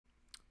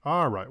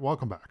All right,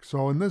 welcome back.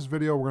 So in this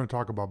video, we're going to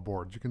talk about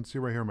boards. You can see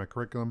right here in my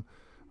curriculum,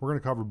 we're going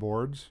to cover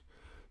boards.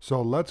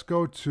 So let's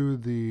go to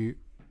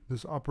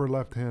this upper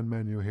left-hand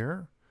menu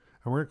here,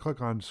 and we're going to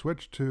click on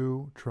Switch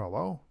to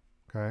Trello,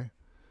 okay?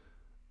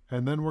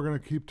 And then we're going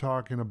to keep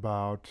talking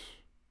about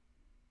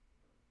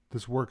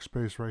this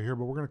workspace right here,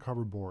 but we're going to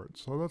cover boards.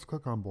 So let's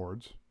click on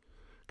boards.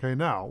 Okay,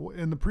 now,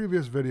 in the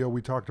previous video,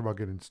 we talked about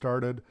getting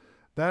started.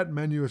 That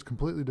menu has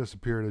completely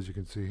disappeared, as you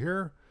can see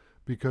here,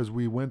 because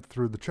we went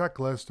through the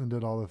checklist and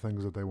did all the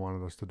things that they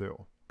wanted us to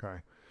do,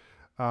 okay?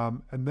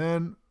 And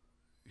then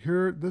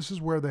here, this is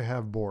where they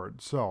have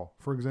boards. So,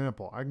 for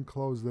example, I can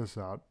close this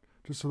out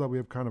just so that we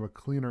have kind of a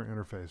cleaner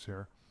interface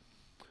here.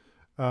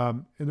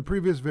 In the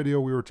previous video,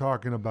 we were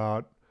talking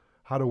about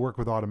how to work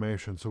with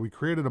automation. So we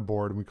created a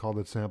board and we called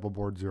it Sample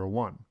Board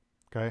 01,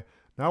 okay?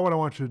 Now what I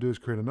want you to do is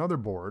create another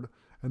board,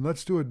 and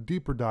let's do a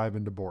deeper dive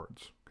into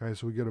boards, okay?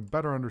 So we get a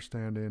better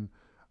understanding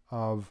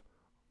of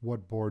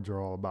what boards are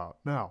all about.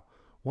 Now,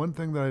 one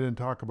thing that I didn't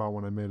talk about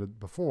when I made it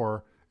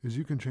before is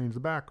you can change the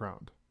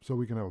background. So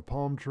we can have a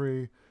palm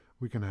tree,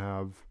 we can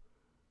have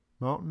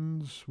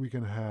mountains, we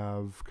can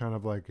have kind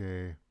of like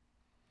a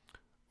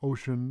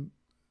ocean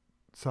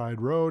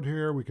side road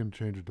here. We can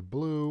change it to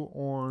blue,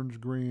 orange,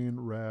 green,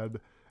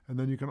 red, and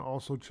then you can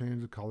also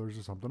change the colors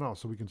to something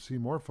else. So we can see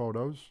more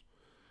photos.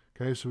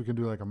 Okay, so we can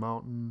do like a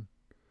mountain,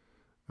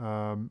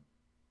 cool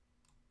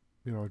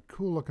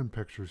looking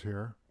pictures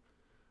here.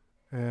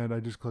 And I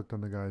just clicked on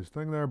the guy's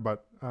thing there,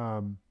 but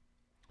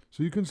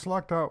so you can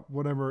select out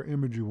whatever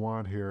image you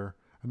want here,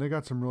 and they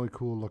got some really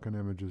cool looking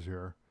images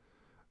here.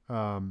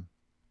 So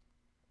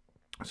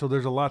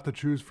there's a lot to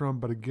choose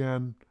from, but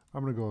again,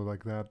 I'm gonna go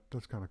like that.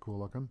 That's kind of cool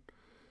looking.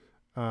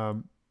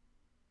 So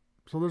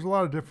there's a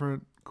lot of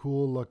different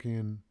cool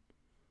looking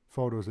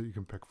photos that you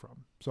can pick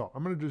from. So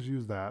I'm gonna just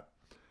use that,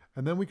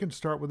 and then we can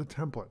start with a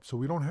template. So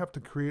we don't have to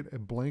create a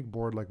blank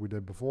board like we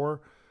did before.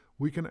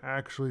 We can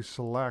actually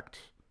select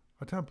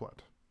a template,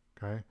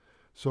 okay?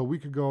 So we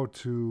could go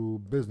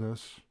to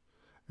business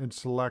and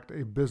select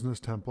a business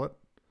template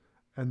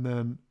and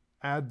then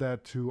add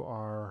that to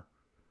our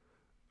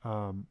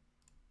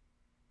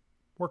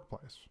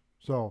workplace.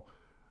 So,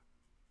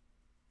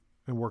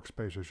 and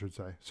workspace, I should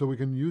say. So we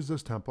can use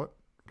this template,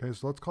 okay?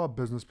 So let's call it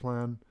business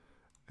plan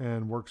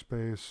and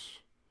workspace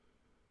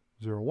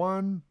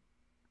 01.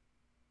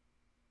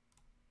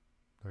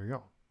 There you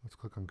go. Let's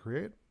click on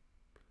create.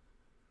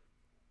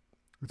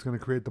 It's going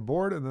to create the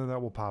board, and then that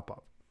will pop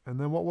up. And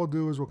then what we'll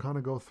do is we'll kind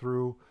of go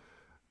through.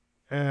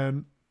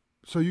 And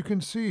so you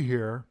can see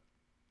here,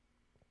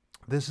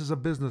 this is a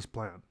business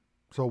plan.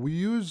 So we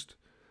used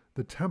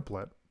the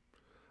template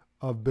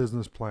of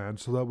business plan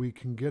so that we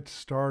can get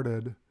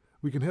started.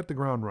 We can hit the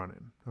ground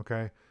running,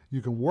 okay?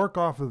 You can work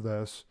off of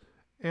this,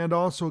 and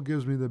also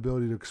gives me the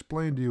ability to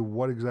explain to you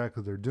what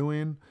exactly they're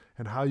doing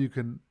and how you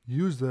can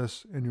use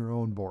this in your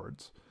own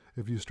boards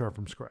if you start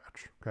from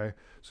scratch, okay?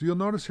 So you'll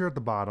notice here at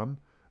the bottom,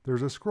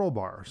 there's a scroll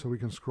bar, so we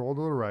can scroll to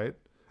the right,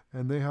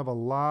 and they have a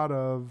lot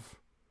of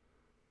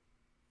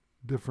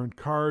different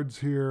cards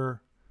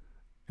here.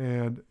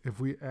 And if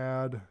we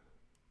add,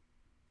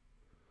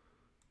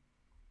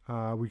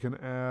 we can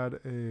add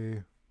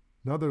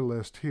another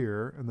list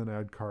here and then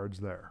add cards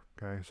there,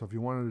 okay? So if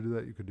you wanted to do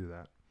that, you could do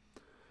that.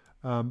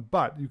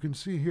 But you can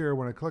see here,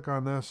 when I click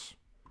on this,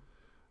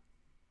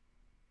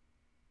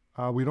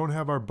 we don't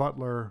have our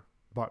butler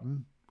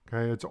button,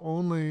 okay? It's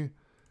only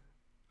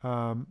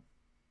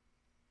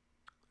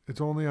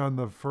on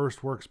the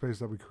first workspace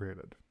that we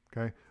created,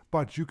 okay?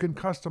 But you can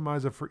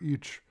customize it for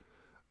each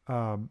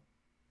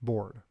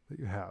board that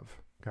you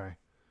have, okay?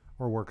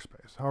 Or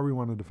workspace, however you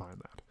want to define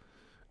that,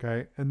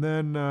 okay? And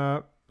then,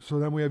 so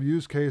then we have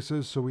use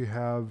cases. So we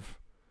have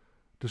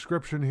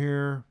description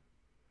here.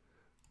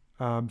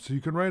 So you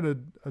can write a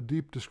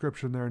deep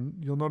description there,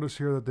 and you'll notice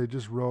here that they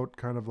just wrote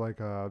kind of like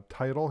a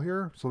title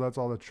here. So that's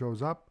all that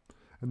shows up.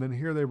 And then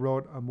here they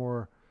wrote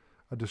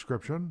a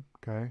description,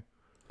 okay?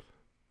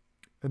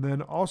 And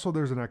then also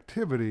there's an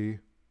activity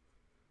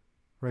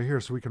right here,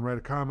 so we can write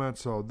a comment.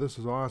 So this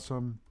is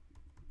awesome,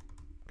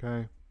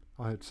 okay?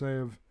 I'll hit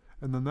save,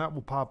 and then that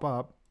will pop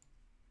up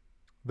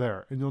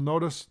there. And you'll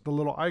notice the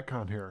little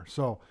icon here.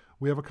 So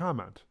we have a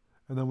comment,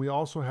 and then we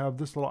also have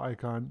this little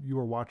icon, you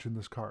are watching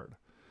this card.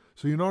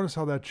 So you notice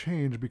how that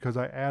changed because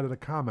I added a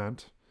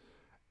comment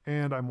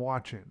and I'm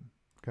watching,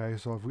 okay?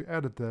 So if we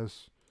edit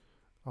this,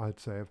 I'll hit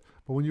save.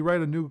 But when you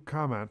write a new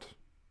comment,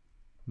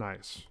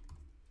 nice,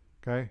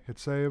 okay? Hit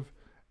save.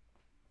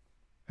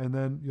 And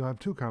then you'll have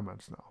two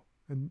comments now,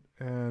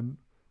 and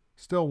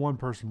still one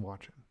person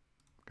watching,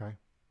 okay?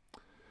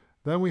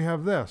 Then we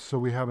have this. So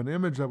we have an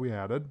image that we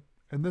added,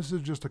 and this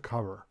is just a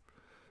cover.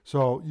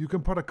 So you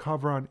can put a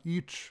cover on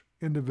each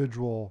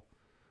individual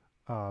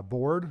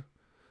board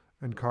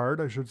and card,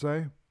 I should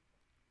say.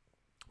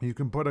 You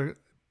can put a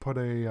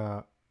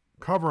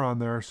cover on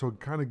there, so it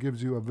kind of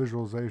gives you a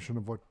visualization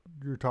of what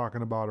you're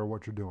talking about or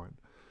what you're doing.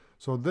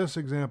 So this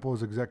example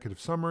is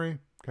executive summary,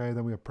 okay?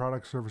 Then we have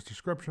product service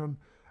description,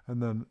 and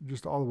then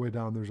just all the way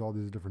down, there's all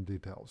these different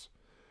details,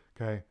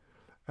 okay?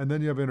 And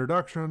then you have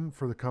introduction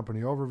for the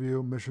company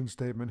overview, mission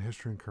statement,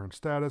 history and current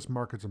status,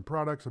 markets and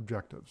products,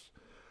 objectives.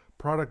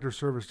 Product or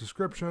service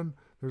description,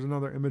 there's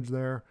another image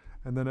there.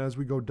 And then as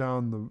we go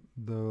down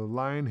the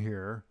line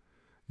here,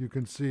 you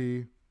can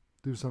see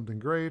do something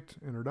great,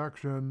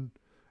 introduction,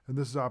 and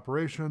this is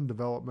operation,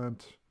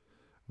 development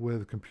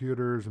with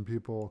computers and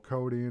people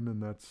coding,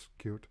 and that's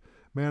cute.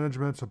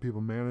 Management, so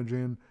people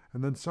managing,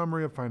 and then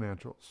summary of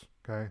financials,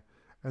 okay?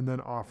 And then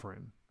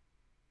offering,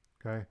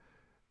 okay?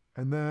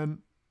 And then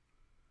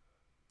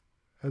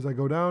as I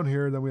go down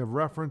here, then we have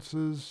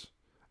references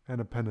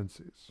and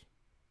appendices,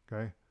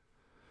 okay?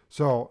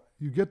 So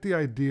you get the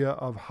idea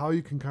of how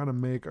you can kind of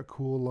make a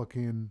cool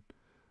looking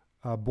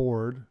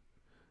board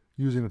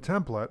using a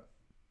template.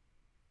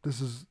 This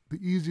is the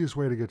easiest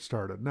way to get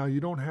started. Now, you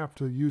don't have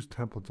to use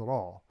templates at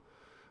all.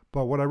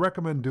 But what I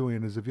recommend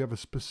doing is if you have a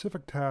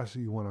specific task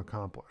that you want to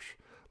accomplish,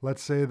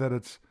 let's say that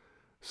it's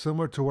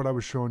similar to what I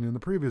was showing you in the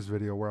previous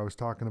video where I was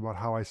talking about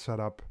how I set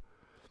up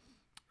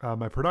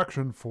my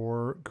production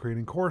for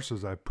creating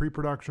courses. I have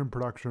pre-production,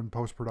 production,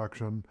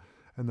 post-production,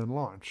 and then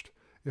launched.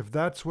 If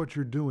that's what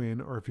you're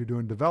doing, or if you're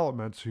doing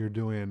development, so you're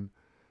doing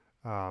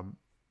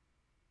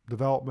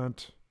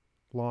development,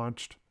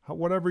 launched,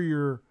 whatever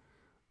your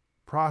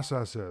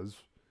process is,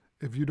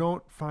 if you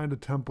don't find a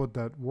template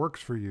that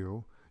works for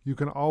you, you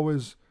can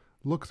always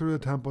look through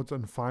the templates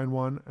and find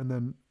one and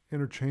then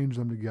interchange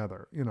them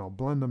together,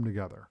 blend them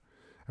together.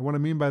 And what I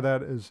mean by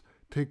that is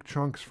take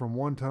chunks from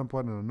one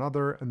template and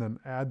another and then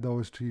add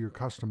those to your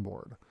custom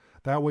board.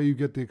 That way you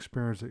get the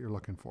experience that you're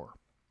looking for.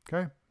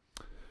 Okay?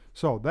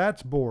 So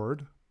that's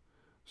board.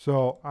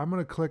 So I'm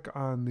going to click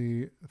on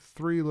the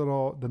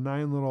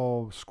 9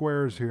 little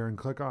squares here and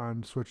click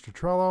on switch to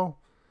Trello.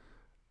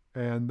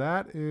 And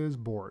that is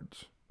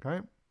boards.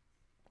 Okay?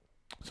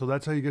 So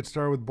that's how you get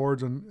started with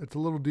boards, and it's a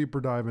little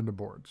deeper dive into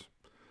boards.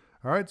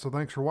 All right, so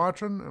thanks for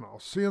watching, and I'll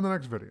see you in the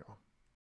next video.